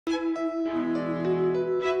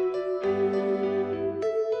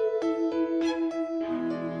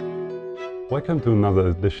Welcome to another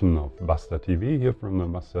edition of BASTA TV here from the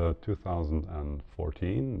BASTA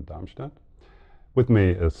 2014 in Darmstadt. With me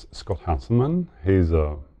is Scott Hanselman. He's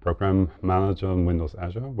a program manager on Windows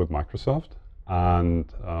Azure with Microsoft.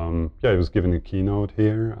 And he was giving a keynote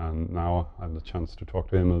here, and now I have the chance to talk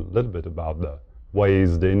to him a little bit about the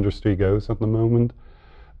ways the industry goes at the moment.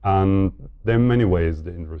 And there are many ways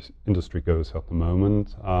the industry goes at the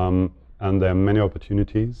moment, and there are many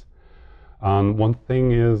opportunities. And one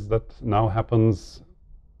thing is that now happens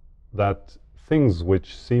that things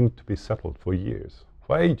which seem to be settled for years,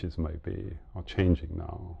 for ages maybe, are changing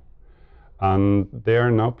now. And there are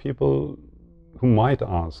now people who might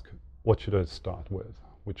ask, what should I start with?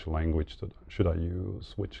 Which language should I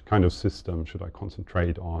use? Which kind of system should I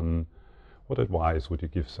concentrate on? What advice would you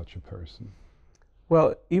give such a person?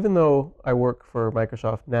 Well, even though I work for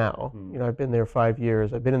Microsoft now, I've been there 5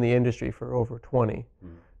 years, I've been in the industry for over 20.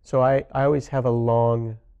 So I always have a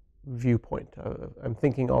long viewpoint. I'm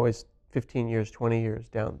thinking always 15 years, 20 years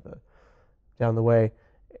down the way.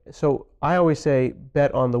 So I always say,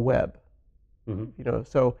 bet on the web.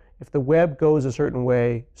 So if the web goes a certain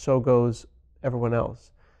way, so goes everyone else.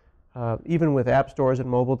 Even with app stores and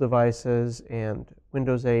mobile devices and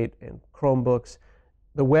Windows 8 and Chromebooks,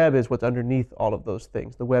 the web is what's underneath all of those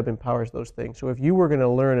things. The web empowers those things. So if you were going to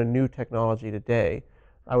learn a new technology today,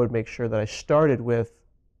 I would make sure that I started with,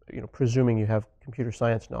 presuming you have computer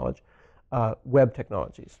science knowledge, web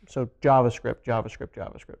technologies. So JavaScript, JavaScript,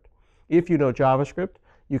 JavaScript. If you know JavaScript,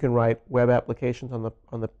 you can write web applications on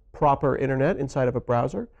the proper internet inside of a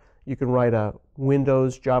browser. You can write a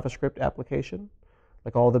Windows JavaScript application,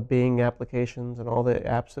 like all the Bing applications and all the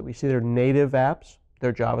apps that we see. They're native apps,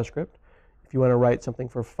 they're JavaScript. If you want to write something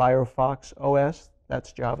for Firefox OS,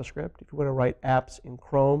 that's JavaScript. If you want to write apps in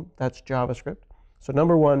Chrome, that's JavaScript. So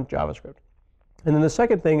number one, JavaScript. And then the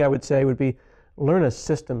second thing I would say would be learn a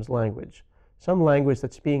systems language, some language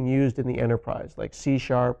that's being used in the enterprise, like C#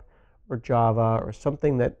 or Java or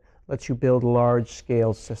something that lets you build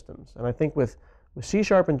large-scale systems. And I think with C# and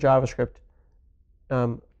JavaScript,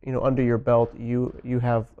 under your belt, you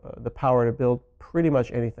have the power to build pretty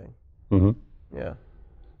much anything. Yeah.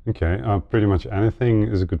 Okay, pretty much anything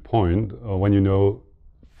is a good point when you know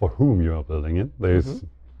for whom you are building it. There's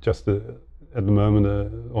just at the moment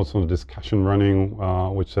also a discussion running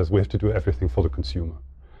which says we have to do everything for the consumer.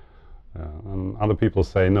 And other people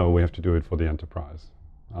say, no, we have to do it for the enterprise.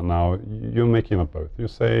 And now you're making up both. You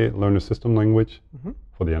say learn a system language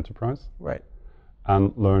for the enterprise. Right.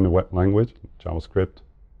 And learn a web language, JavaScript,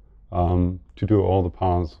 to do all the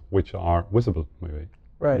parts which are visible, maybe.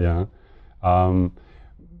 Right. Yeah.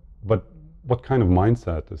 But what kind of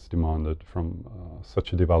mindset is demanded from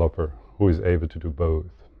such a developer who is able to do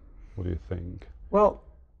both? What do you think? Well,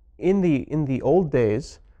 in the old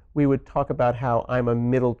days, we would talk about how I'm a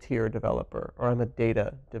middle tier developer, or I'm a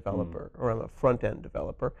data developer, or I'm a front end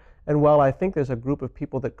developer. And while I think there's a group of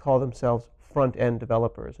people that call themselves front end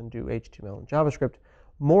developers and do HTML and JavaScript,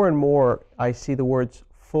 more and more I see the words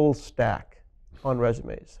full stack on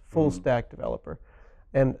resumes, full stack developer.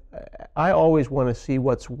 And I always want to see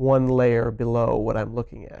what's one layer below what I'm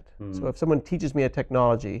looking at. So if someone teaches me a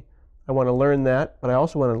technology, I want to learn that, but I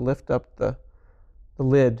also want to lift up the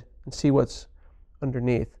lid and see what's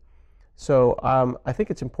underneath. So I think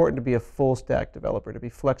it's important to be a full stack developer, to be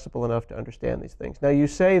flexible enough to understand these things. Now you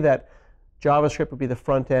say that JavaScript would be the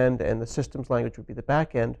front end and the systems language would be the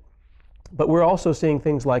back end, but we're also seeing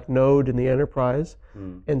things like Node in the enterprise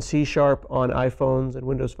and C# on iPhones and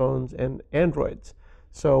Windows phones and Androids.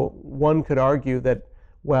 So one could argue that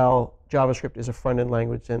while JavaScript is a front-end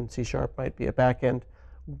language and C# might be a back-end,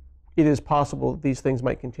 it is possible these things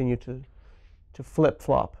might continue to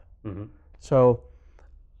flip-flop. So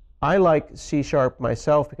I like C#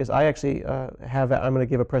 myself because I actually I'm going to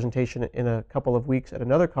give a presentation in a couple of weeks at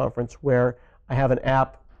another conference where I have an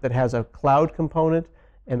app that has a cloud component,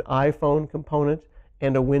 an iPhone component,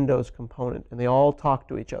 and a Windows component, and they all talk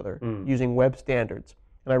to each other using web standards.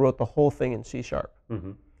 And I wrote the whole thing in C#.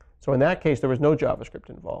 So in that case, there was no JavaScript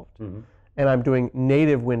involved. And I'm doing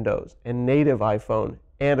native Windows and native iPhone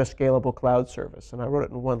and a scalable cloud service, and I wrote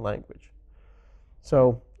it in one language.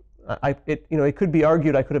 So it could be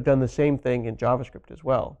argued I could have done the same thing in JavaScript as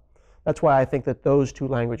well. That's why I think that those two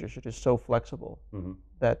languages are just so flexible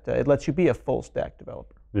that it lets you be a full stack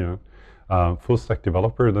developer. Yeah, full stack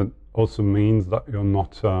developer, that also means that you're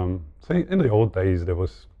not, say in the old days there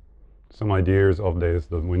was some ideas of there's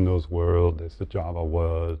the Windows world, there's the Java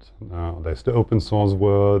world, there's the open source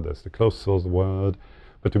world, there's the closed source world.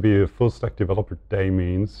 But to be a full stack developer today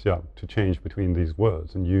means to change between these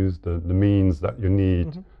worlds and use the means that you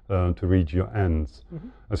need to reach your ends.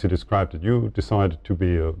 As you described it, you decided to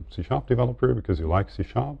be a C# developer because you like C#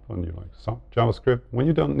 and you like JavaScript. When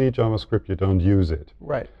you don't need JavaScript, you don't use it.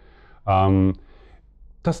 Right.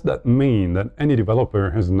 Does that mean that any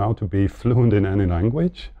developer has now to be fluent in any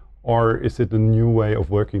language? Or is it a new way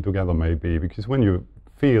of working together maybe? Because when you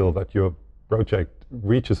feel that your project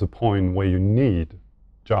reaches a point where you need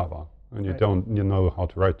Java and you don't know how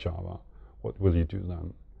to write Java, what will you do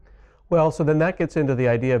then? Well, so then that gets into the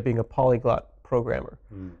idea of being a polyglot programmer.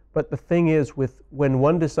 But the thing is, when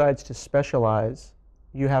one decides to specialize,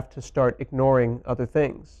 you have to start ignoring other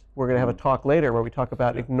things. We're going to have a talk later where we talk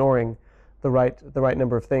about ignoring the right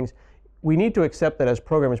number of things. We need to accept that as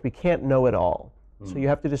programmers we can't know it all. So you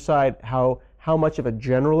have to decide how much of a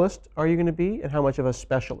generalist are you going to be and how much of a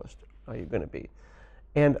specialist are you going to be.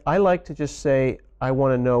 And I like to just say I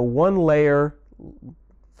want to know one layer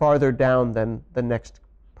farther down than the next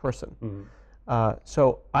person.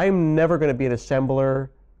 So I'm never going to be an assembler,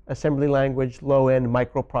 assembly language, low-end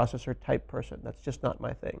microprocessor type person. That's just not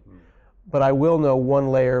my thing. But I will know one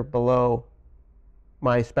layer below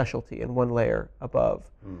my specialty and one layer above.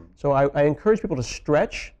 So I encourage people to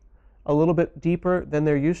stretch a little bit deeper than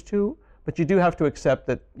they're used to, but you do have to accept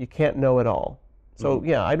that you can't know it all. So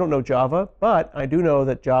yeah, I don't know Java, but I do know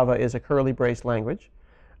that Java is a curly brace language.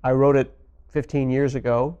 I wrote it 15 years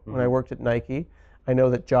ago when I worked at Nike. I know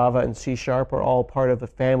that Java and C# are all part of the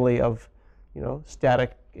family of,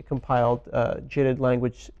 static compiled JITted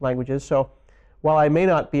languages. So while I may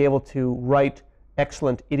not be able to write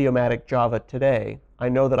excellent idiomatic Java today, I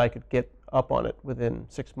know that I could get up on it within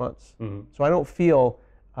 6 months. So I don't feel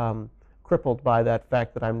crippled by that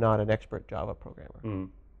fact that I'm not an expert Java programmer.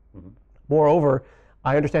 Moreover,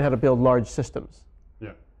 I understand how to build large systems.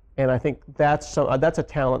 And I think that's a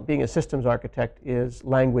talent. Being a systems architect is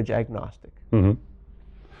language agnostic.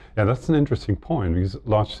 Yeah, that's an interesting point, because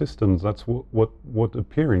large systems, that's what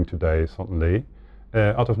appearing today suddenly,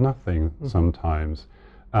 out of nothing sometimes.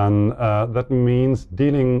 And that means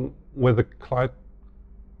dealing with a quite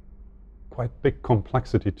big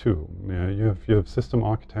complexity too. You have system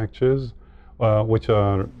architectures which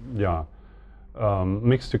are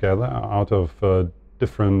mixed together out of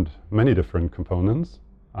many different components,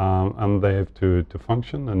 and they have to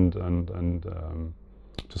function and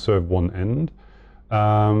to serve one end.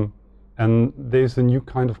 And there's a new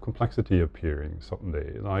kind of complexity appearing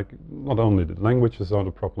suddenly. Like, not only the languages are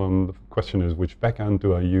the problem, the question is which backend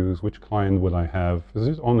do I use, which client will I have? Is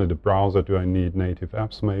it only the browser? Do I need native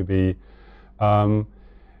apps maybe?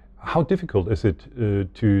 How difficult is it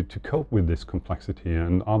to cope with this complexity,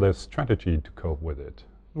 and are there strategies to cope with it?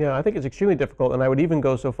 Yeah, I think it's extremely difficult, and I would even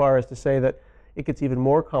go so far as to say that it gets even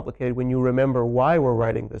more complicated when you remember why we're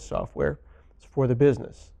writing this software. It's for the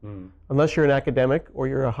business. Unless you're an academic or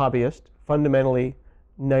you're a hobbyist, fundamentally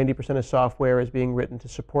 90% of software is being written to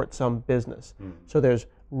support some business. So there's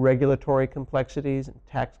regulatory complexities and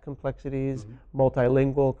tax complexities,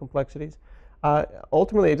 multilingual complexities.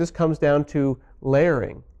 Ultimately, it just comes down to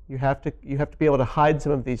layering. You have to be able to hide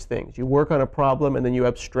some of these things. You work on a problem and then you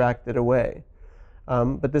abstract it away.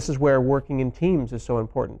 But this is where working in teams is so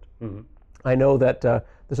important. I know that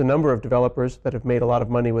there's a number of developers that have made a lot of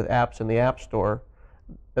money with apps in the App Store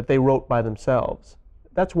that they wrote by themselves.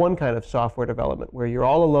 That's one kind of software development where you're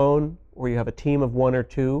all alone, or you have a team of 1 or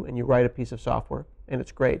 2 and you write a piece of software, and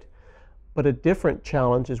it's great. But a different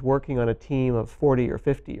challenge is working on a team of 40 or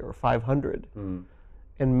 50 or 500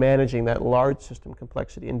 and managing that large system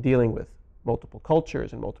complexity and dealing with multiple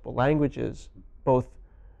cultures and multiple languages, both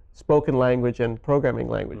spoken language and programming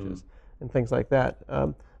languages and things like that.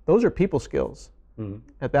 Those are people skills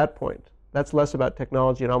at that point. That's less about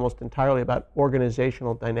technology and almost entirely about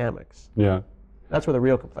organizational dynamics. Yeah. That's where the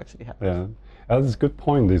real complexity happens. Yeah. That's a good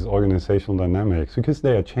point, these organizational dynamics, because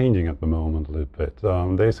they are changing at the moment a little bit.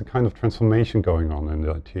 There's a kind of transformation going on in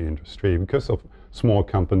the IT industry because of small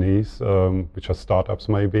companies, which are startups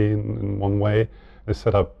maybe in one way. They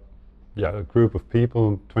set up a group of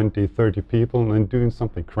people, 20, 30 people, and then doing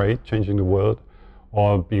something great, changing the world,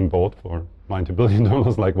 or being bought for $90 billion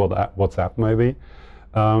like WhatsApp maybe.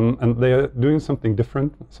 And they are doing something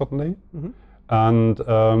different suddenly.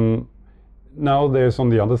 And now there's, on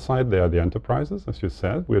the other side, there are the enterprises, as you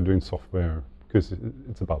said. We're doing software because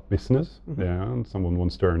it's about business, and someone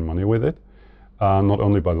wants to earn money with it. Not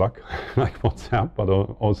only by luck, like WhatsApp, but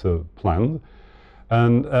also planned.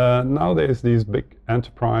 And now there's these big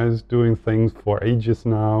enterprise doing things for ages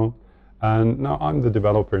now. And now I'm the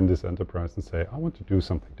developer in this enterprise and say, I want to do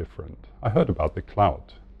something different. I heard about the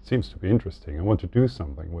cloud. It seems to be interesting. I want to do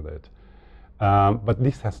something with it. But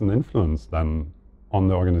this has an influence then on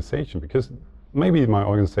the organization, because maybe my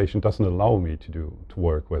organization doesn't allow me to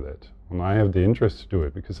work with it. And I have the interest to do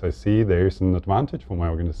it because I see there's an advantage for my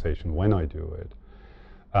organization when I do it.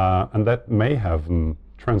 And that may have a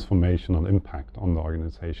transformational impact on the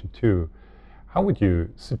organization too. How would you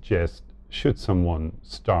suggest, should someone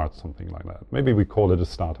start something like that? Maybe we call it a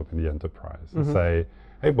startup in the enterprise and say,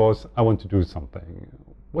 hey boss, I want to do something.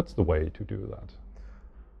 What's the way to do that?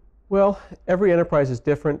 Well, every enterprise is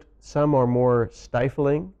different. Some are more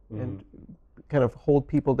stifling and kind of hold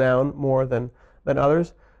people down more than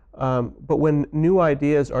others. But when new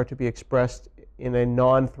ideas are to be expressed in a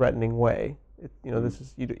non-threatening way, this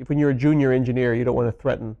is when you're a junior engineer, you don't want to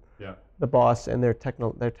threaten the boss and their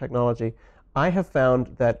technology. I have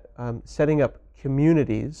found that setting up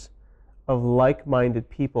communities of like-minded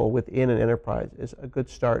people within an enterprise is a good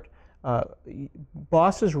start.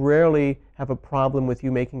 Bosses rarely have a problem with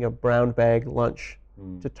you making a brown bag lunch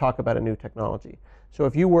to talk about a new technology. So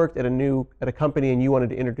if you worked at a company and you wanted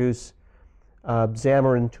to introduce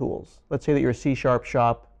Xamarin tools, let's say that you're a C#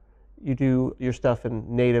 shop, you do your stuff in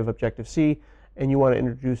native Objective-C, and you want to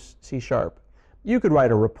introduce C#. You could write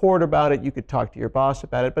a report about it, you could talk to your boss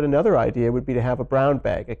about it, but another idea would be to have a brown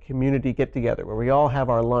bag, a community get-together, where we all have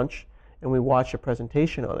our lunch and we watch a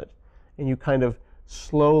presentation on it. And you kind of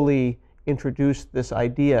slowly introduce this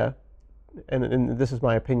idea, and this is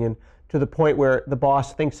my opinion, to the point where the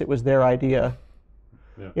boss thinks it was their idea.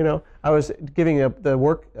 I was giving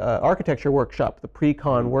the architecture workshop, the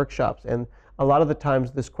pre-con workshops, and a lot of the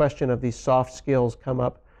times this question of these soft skills come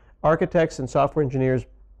up. Architects and software engineers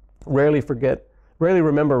rarely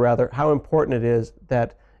remember how important it is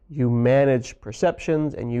that you manage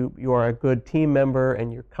perceptions and you are a good team member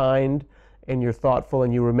and you're kind and you're thoughtful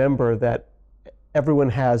and you remember that everyone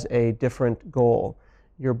has a different goal.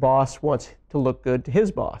 Your boss wants to look good to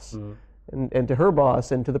his boss and to her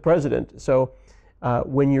boss and to the president. So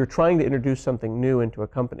when you're trying to introduce something new into a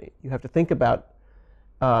company, you have to think about,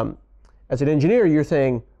 as an engineer, you're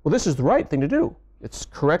saying, well, this is the right thing to do. It's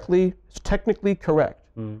technically correct.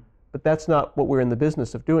 But that's not what we're in the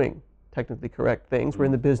business of doing, technically correct things. We're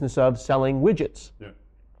in the business of selling widgets.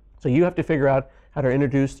 So you have to figure out how to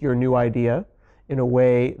introduce your new idea in a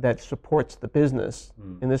way that supports the business,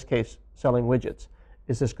 in this case, selling widgets.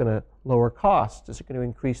 Is this going to lower costs? Is it going to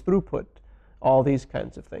increase throughput? All these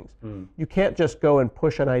kinds of things. You can't just go and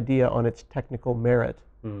push an idea on its technical merit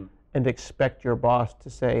and expect your boss to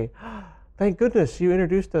say, thank goodness you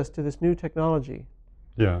introduced us to this new technology.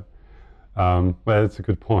 Yeah. Well, it's a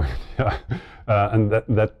good point. And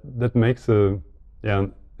that makes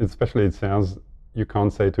especially it sounds, you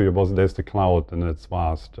can't say to your boss, there's the cloud and it's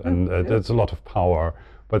vast and there's a lot of power.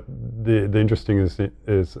 But the interesting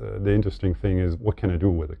thing is, what can I do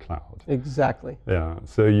with the cloud? Exactly. Yeah.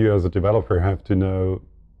 So you as a developer have to know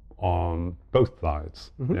on both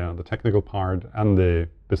sides, the technical part and the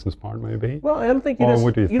business part, maybe. Well, I don't think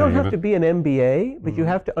you don't have to be an MBA, but you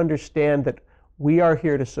have to understand that we are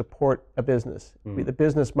here to support a business. The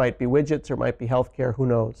business might be widgets or might be healthcare, who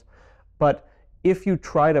knows. But if you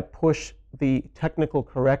try to push the technical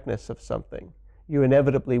correctness of something, you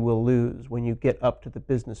inevitably will lose when you get up to the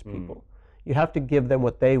business people. You have to give them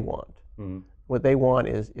what they want. What they want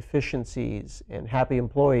is efficiencies and happy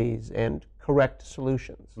employees and correct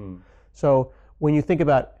solutions. So when you think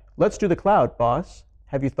about, let's do the cloud, boss,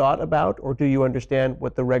 have you thought about or do you understand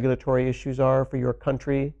what the regulatory issues are for your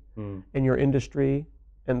country and your industry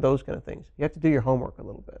and those kind of things? You have to do your homework a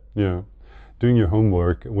little bit. Yeah, doing your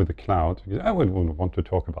homework with the cloud. I would want to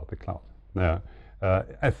talk about the cloud. Yeah,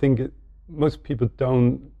 I think most people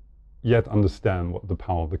don't yet understand what the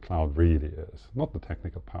power of the cloud really is. Not the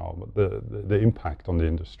technical power, but the impact on the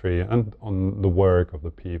industry and on the work of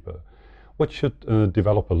the people. What should a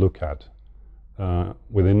developer look at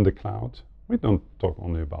within the cloud? We don't talk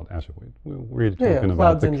only about Azure. We're really talking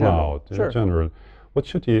about the cloud in general. What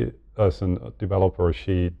should he, as a developer or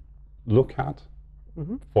she, look at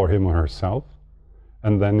for him or herself,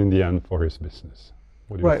 and then in the end for his business?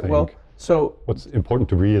 What do you think? Well, so what's important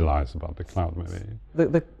to realize about the cloud,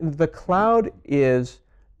 maybe? The cloud is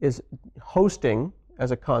hosting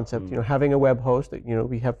as a concept. Having a web host.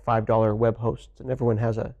 We have $5 web hosts, and everyone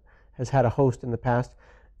has had a host in the past.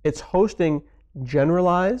 It's hosting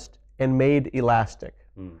generalized and made elastic.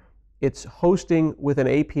 It's hosting with an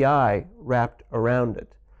API wrapped around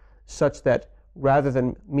it, such that rather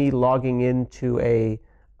than me logging into a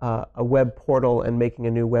web portal and making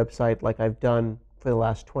a new website like I've done for the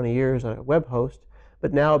last 20 years on a web host,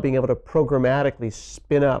 but now being able to programmatically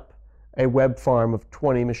spin up a web farm of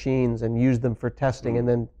 20 machines and use them for testing and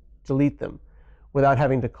then delete them without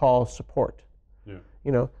having to call support.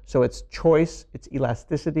 So it's choice, it's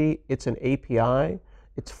elasticity, it's an API.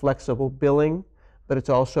 it's flexible billing, but it's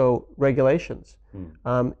also regulations.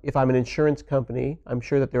 If I'm an insurance company, I'm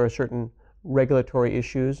sure that there are certain regulatory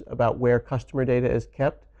issues about where customer data is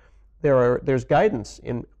kept. There's guidance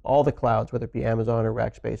in all the clouds, whether it be Amazon or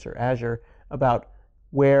Rackspace or Azure, about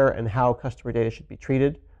where and how customer data should be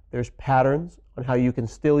treated. There's patterns on how you can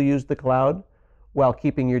still use the cloud while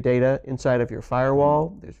keeping your data inside of your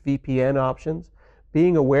firewall. There's VPN options.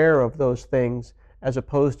 Being aware of those things as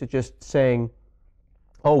opposed to just saying,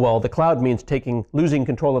 oh, well, the cloud means losing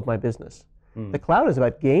control of my business. The cloud is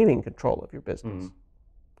about gaining control of your business.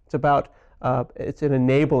 It's about, it's an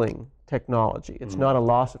enabling technology. It's not a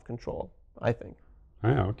loss of control, I think.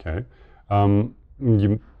 Yeah, okay.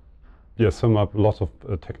 You sum up lots of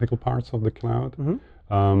technical parts of the cloud,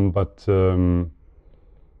 but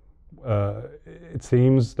it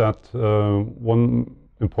seems that one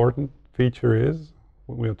important feature is,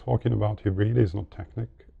 what we are talking about here really is not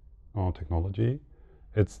technology,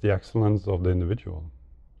 it's the excellence of the individual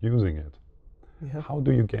using it. Yeah. How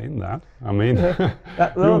do you gain that? I mean,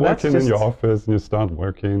 you're working in your office and you start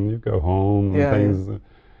working, you go home and things.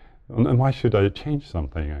 And why should I change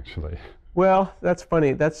something actually? Well, that's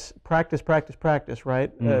funny. That's practice, practice, practice,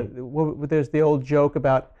 right? There's the old joke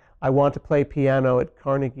about, I want to play piano at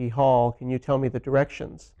Carnegie Hall. Can you tell me the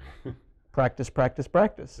directions? Practice, practice,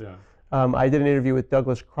 practice. Yeah. I did an interview with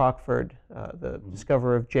Douglas Crockford, the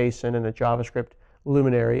discoverer of JSON and a JavaScript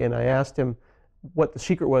luminary, and I asked him what the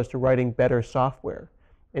secret was to writing better software.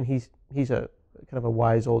 And he's a kind of a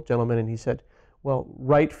wise old gentleman, and he said, well,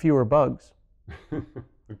 write fewer bugs.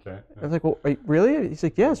 Okay. I was like, well, really? He's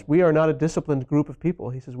like, yes, we are not a disciplined group of people.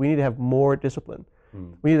 He says, we need to have more discipline.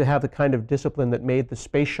 We need to have the kind of discipline that made the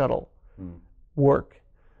space shuttle work.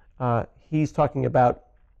 He's talking about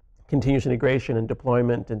continuous integration and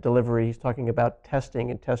deployment and delivery. He's talking about testing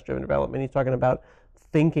and test-driven development. He's talking about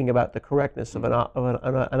thinking about the correctness of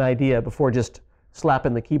an idea before just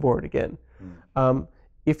slapping the keyboard again.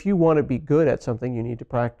 If you want to be good at something, you need to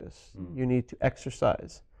practice. You need to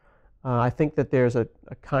exercise. I think that there's a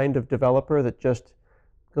kind of developer that just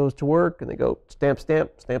goes to work and they go stamp,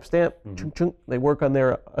 stamp, stamp, stamp, chung, chung. They work on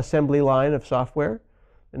their assembly line of software,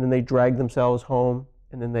 and then they drag themselves home,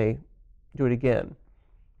 and then they do it again.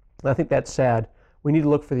 And I think that's sad. We need to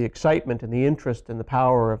look for the excitement and the interest and the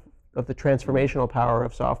power of the transformational power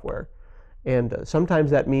of software. And sometimes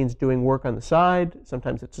that means doing work on the side.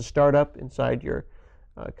 Sometimes it's a startup inside your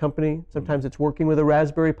company. Sometimes it's working with a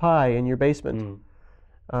Raspberry Pi in your basement.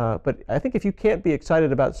 But I think if you can't be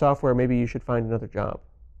excited about software, maybe you should find another job.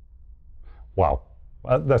 Wow.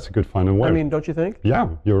 That's a good final word. I mean, don't you think? Yeah,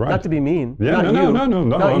 you're right. Not to be mean. Yeah, not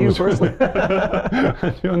no. you personally.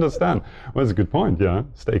 You understand. Well, that's a good point, yeah.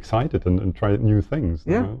 Stay excited and try new things.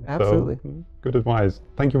 Yeah, absolutely. So, good advice.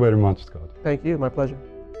 Thank you very much, Scott. Thank you. My pleasure.